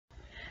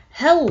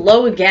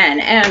Hello again,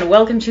 and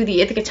welcome to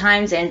the Ithaca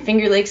Times and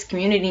Finger Lakes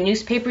Community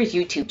Newspapers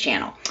YouTube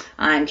channel.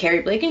 I'm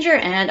Keri Blakinger,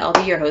 and I'll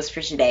be your host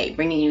for today,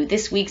 bringing you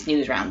this week's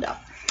news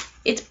roundup.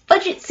 It's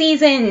budget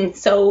season,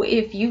 so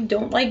if you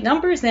don't like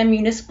numbers, then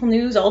municipal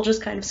news all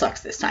just kind of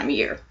sucks this time of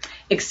year.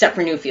 Except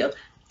for Newfield.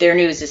 Their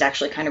news is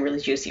actually kind of really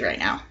juicy right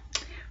now.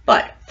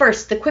 But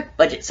first, the quick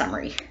budget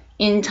summary.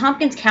 In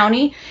Tompkins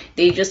County,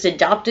 they just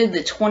adopted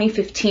the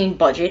 2015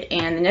 budget,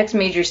 and the next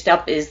major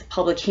step is the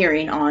public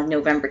hearing on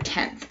November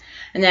 10th.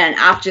 And then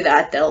after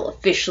that, they'll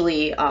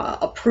officially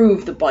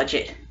approve the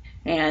budget,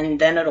 and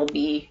then it'll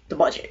be the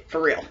budget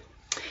for real.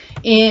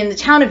 In the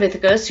town of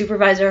Ithaca,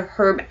 Supervisor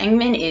Herb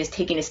Engman is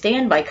taking a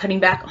stand by cutting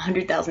back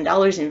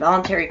 $100,000 in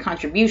voluntary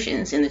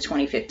contributions in the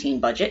 2015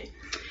 budget.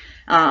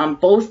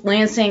 Both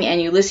Lansing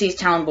and Ulysses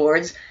town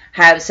boards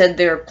have said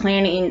they're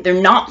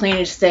not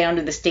planning to stay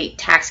under the state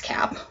tax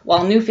cap, while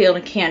Newfield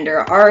and Candor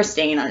are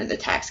staying under the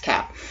tax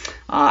cap.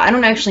 I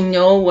don't actually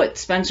know what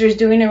Spencer's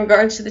doing in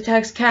regards to the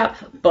tax cap,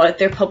 but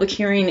their public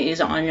hearing is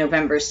on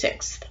November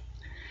 6th.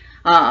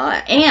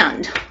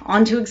 And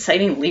on to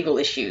exciting legal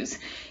issues.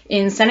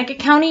 In Seneca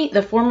County,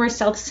 the former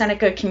South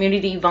Seneca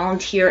Community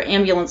Volunteer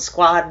Ambulance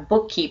Squad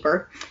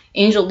bookkeeper,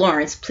 Angel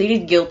Lawrence,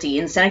 pleaded guilty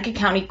in Seneca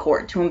County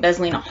Court to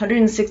embezzling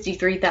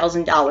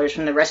 $163,000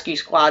 from the rescue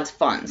squad's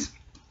funds.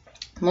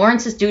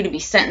 Lawrence is due to be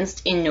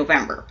sentenced in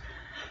November.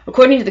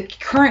 According to the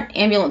current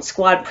ambulance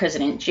squad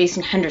president,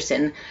 Jason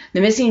Henderson,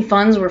 the missing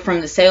funds were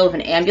from the sale of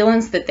an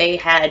ambulance that they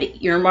had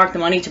earmarked the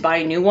money to buy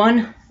a new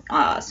one.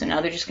 So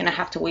now they're just going to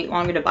have to wait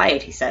longer to buy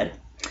it, he said.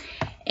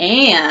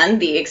 And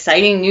the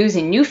exciting news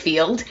in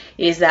Newfield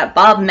is that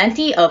Bob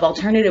Menti of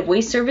Alternative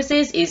Waste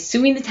Services is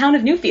suing the town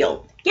of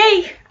Newfield.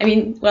 Yay! I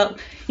mean, well,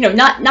 you know,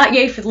 not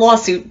yay for the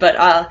lawsuit,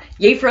 but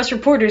yay for us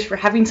reporters for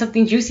having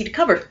something juicy to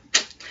cover.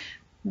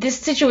 This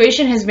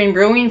situation has been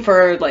brewing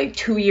for like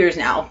 2 years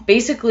now.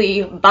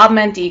 Basically, Bob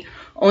Menti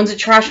owns a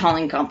trash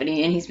hauling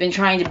company, and he's been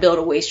trying to build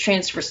a waste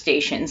transfer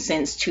station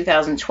since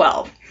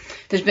 2012.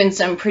 There's been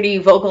some pretty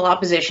vocal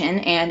opposition,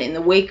 and in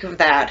the wake of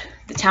that,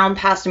 the town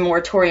passed a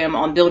moratorium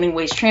on building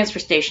waste transfer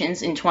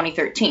stations in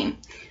 2013.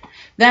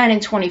 Then in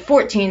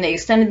 2014, they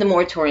extended the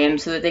moratorium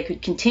so that they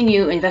could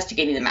continue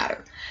investigating the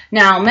matter.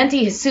 Now,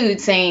 Menti has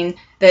sued, saying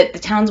that the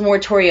town's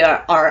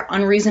moratoria are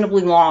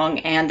unreasonably long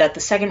and that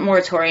the second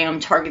moratorium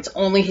targets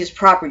only his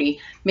property,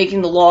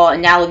 making the law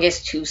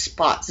analogous to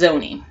spot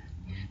zoning.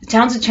 The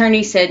town's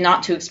attorney said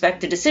not to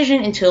expect a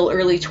decision until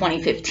early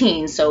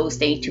 2015, so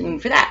stay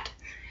tuned for that.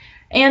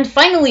 And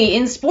finally,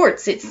 in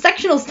sports, it's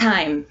sectionals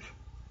time.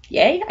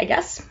 Yay, I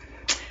guess.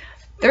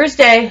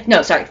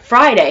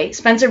 Friday,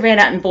 Spencer Van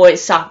Etten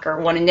boys soccer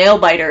won a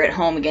nail-biter at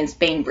home against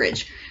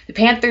Bainbridge. The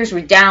Panthers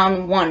were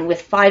down 1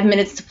 with 5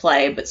 minutes to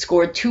play, but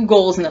scored 2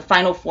 goals in the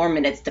final 4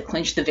 minutes to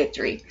clinch the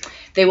victory.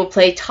 They will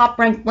play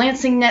top-ranked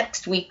Lansing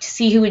next week to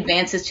see who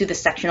advances to the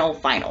sectional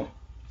final.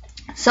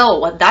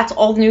 So, that's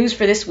all the news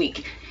for this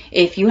week.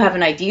 If you have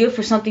an idea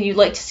for something you'd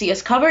like to see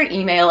us cover,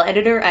 email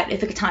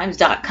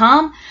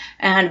editor@ithacatimes.com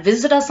and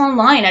visit us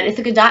online at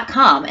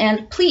ithaca.com.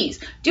 And please,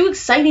 do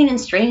exciting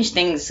and strange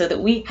things so that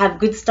we have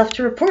good stuff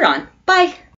to report on. Bye!